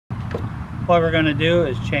what we're going to do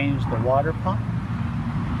is change the water pump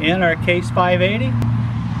in our Case 580.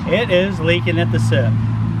 It is leaking at the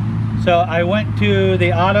sieve. So I went to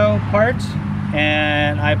the auto parts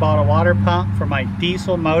and I bought a water pump for my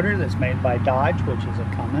diesel motor that's made by Dodge, which is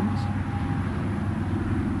a Cummins.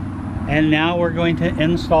 And now we're going to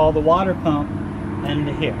install the water pump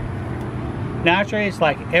into here. Naturally, it's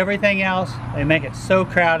like everything else. They make it so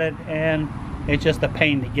crowded and it's just a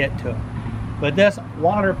pain to get to it. But this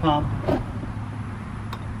water pump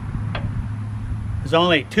is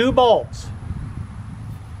only 2 bolts.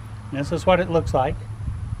 This is what it looks like.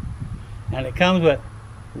 And it comes with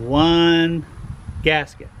 1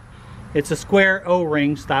 gasket. It's a square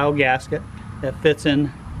O-ring style gasket that fits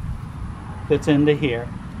into here.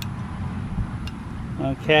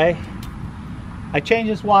 Okay. I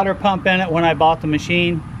changed this water pump in it when I bought the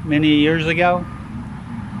machine many years ago.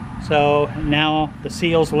 So now the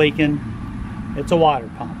seal's leaking. It's a water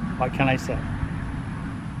pump. What can I say?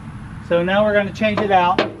 So now we're going to change it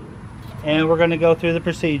out and we're going to go through the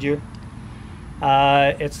procedure.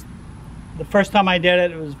 It's the first time I did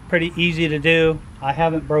it, it was pretty easy to do. I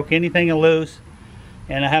haven't broke anything loose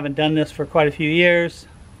and I haven't done this for quite a few years,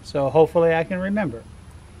 so hopefully I can remember.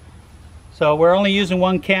 So we're only using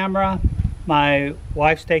 1 camera. My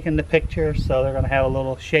wife's taking the picture, so they're going to have a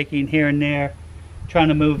little shaking here and there trying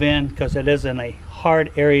to move in because it is in a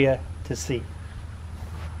hard area to see.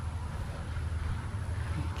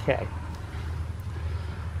 Okay.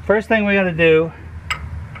 First thing we got to do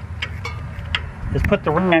is put the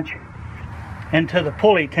wrench into the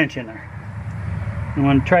pulley tensioner. I'm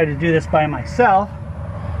going to try to do this by myself.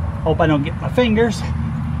 Hope I don't get my fingers.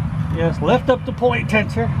 Just lift up the pulley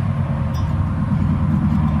tensioner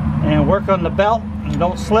and work on the belt and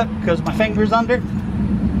don't slip because my finger's under.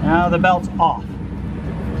 Now the belt's off.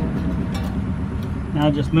 Now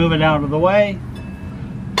just move it out of the way.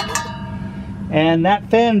 And that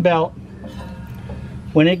fan belt,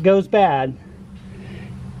 when it goes bad,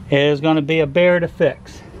 is going to be a bear to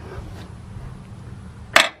fix.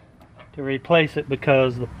 To replace it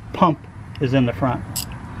because the pump is in the front.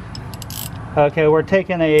 Okay, we're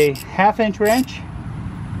taking a 1/2-inch wrench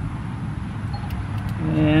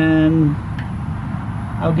and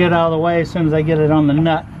I'll get out of the way as soon as I get it on the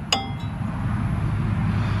nut.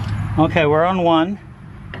 Okay, we're on 1.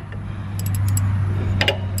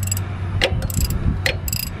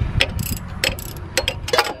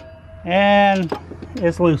 And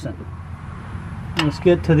it's loosened. Let's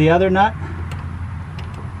get to the other nut.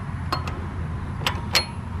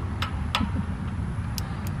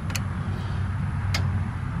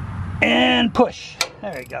 And push.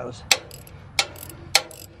 There it goes.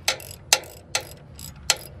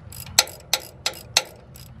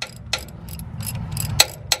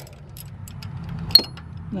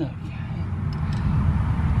 Okay.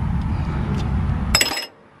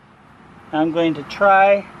 I'm going to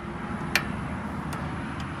try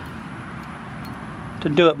to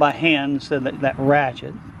do it by hand instead of that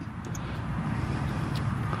ratchet.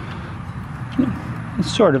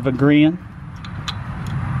 It's sort of agreeing.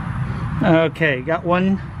 Okay, got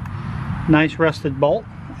 1 nice rusted bolt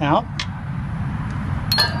out.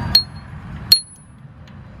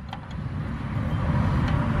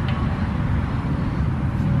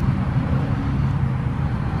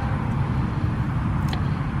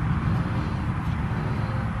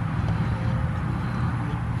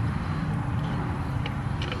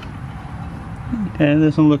 Okay,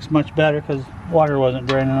 this one looks much better because water wasn't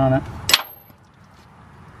draining on it.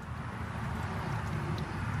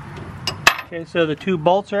 Okay, so the 2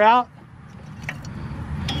 bolts are out.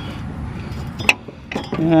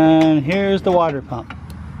 And here's the water pump.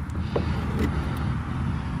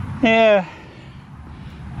 Yeah,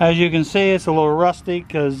 as you can see, it's a little rusty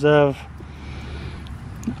because of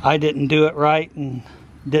I didn't do it right and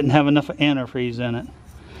didn't have enough antifreeze in it.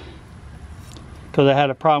 Because I had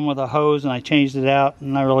a problem with a hose and I changed it out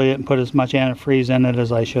and I really didn't put as much antifreeze in it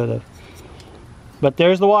as I should have. But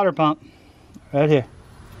there's the water pump right here.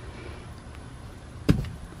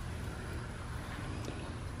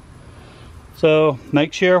 So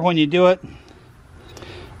make sure when you do it,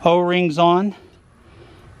 O-rings on.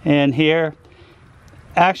 And here,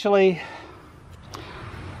 actually,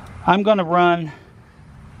 I'm going to run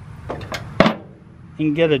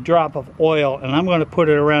and get a drop of oil and I'm going to put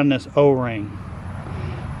it around this O-ring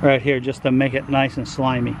right here just to make it nice and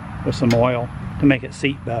slimy with some oil to make it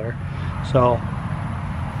seat better. So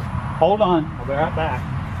hold on, I'll be right back.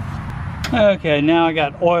 Okay, now I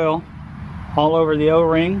got oil all over the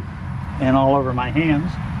O-ring and all over my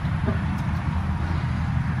hands.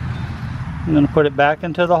 I'm going to put it back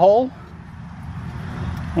into the hole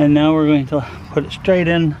and now we're going to put it straight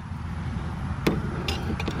in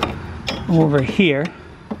over here.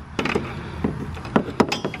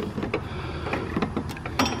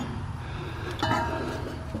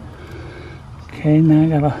 Okay, now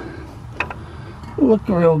I gotta look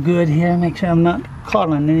real good here, make sure I'm not caught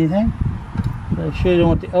on anything. But I sure don't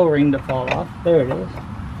want the O-ring to fall off. There it is.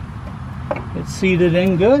 It's seated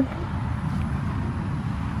in good.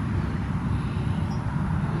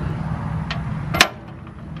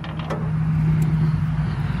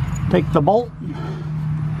 Take the bolt,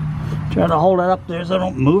 try to hold it up there so I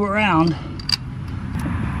don't move around.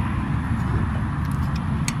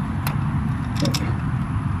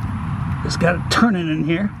 Just got to turn it in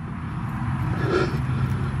here.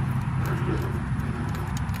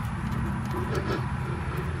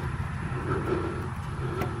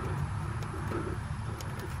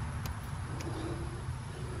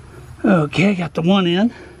 Okay, got the one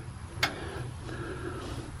in.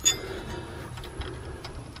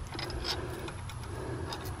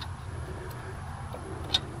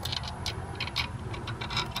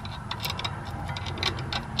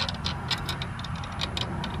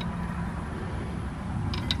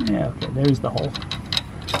 Yeah, okay, there's the hole.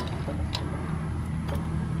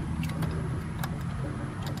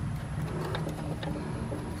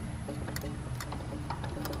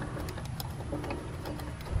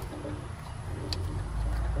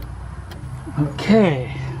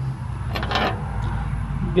 Okay,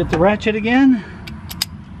 get the ratchet again,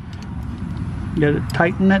 get it,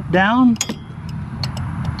 tighten it down.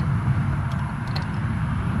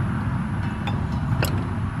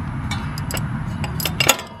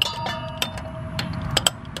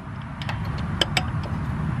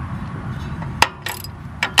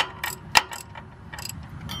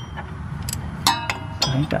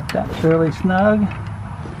 I got that fairly snug.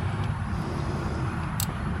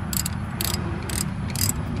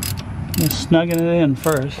 Just snugging it in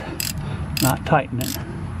first, not tightening it.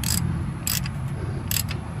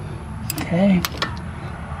 Okay,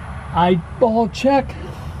 eyeball check.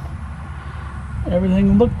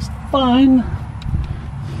 Everything looks fine.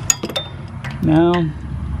 Now,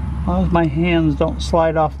 as long as my hands don't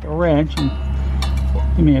slide off the wrench and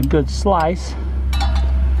give me a good slice,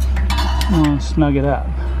 I'm going to snug it up.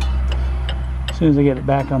 As soon as I get it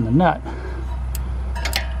back on the nut.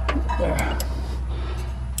 There.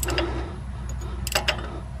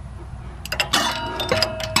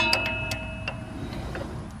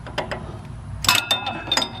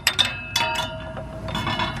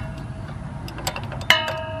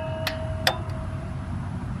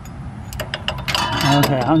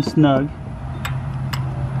 Okay, I'm snug.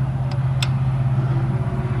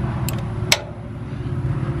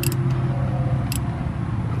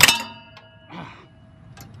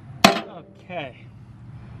 Okay.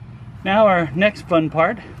 Now our next fun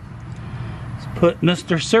part is put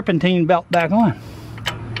Mr. Serpentine belt back on.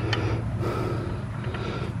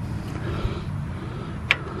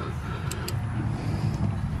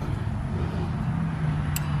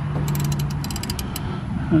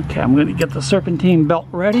 Okay, I'm going to get the serpentine belt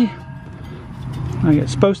ready like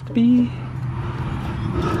it's supposed to be.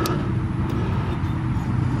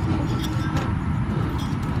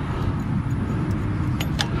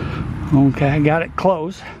 Okay, I got it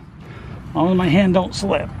close. As long as my hand don't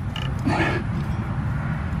slip.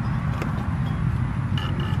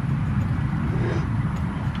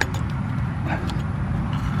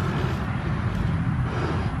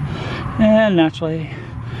 And naturally,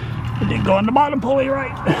 it didn't go on the bottom pulley right.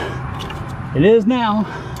 It is now.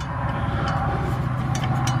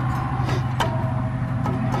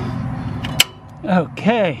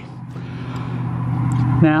 Okay.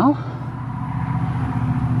 Now,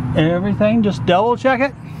 everything, just double check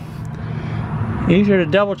it. Easier to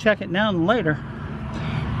double check it now than later.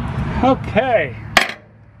 Okay.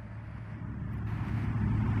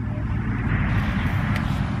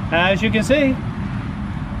 As you can see,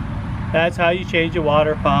 that's how you change a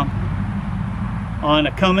water pump on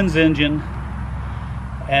a Cummins engine.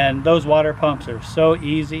 And those water pumps are so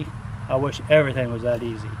easy. I wish everything was that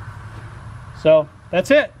easy. So that's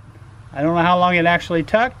it. I don't know how long it actually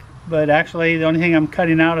took, but actually the only thing I'm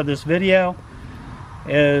cutting out of this video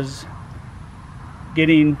is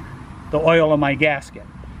getting the oil in my gasket.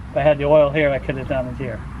 If I had the oil here, I could have done it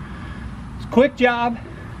here. It's a quick job.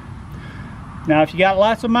 Now if you got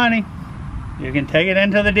lots of money, you can take it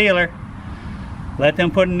into the dealer, let them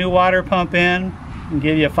put a new water pump in and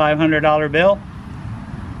give you a $500 bill.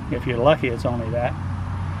 If you're lucky, it's only that.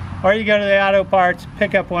 Or you go to the auto parts,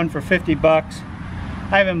 pick up one for 50 bucks.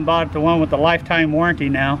 I haven't bought the one with the lifetime warranty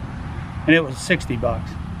now, and it was 60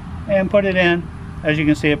 bucks. And put it in. As you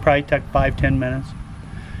can see, it probably took 5-10 minutes.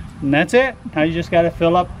 And that's it. Now you just got to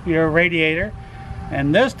fill up your radiator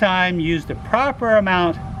And this time use the proper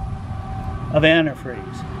amount of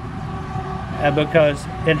antifreeze. Because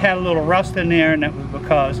it had a little rust in there, and that was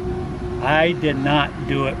because I did not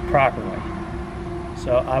do it properly.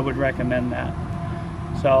 So I would recommend that.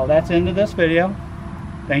 So that's the end of this video.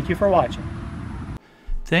 Thank you for watching.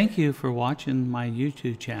 Thank you for watching my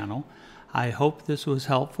YouTube channel. I hope this was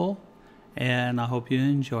helpful, and I hope you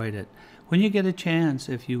enjoyed it. When you get a chance,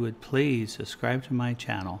 if you would please subscribe to my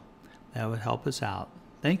channel, that would help us out.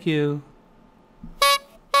 Thank you.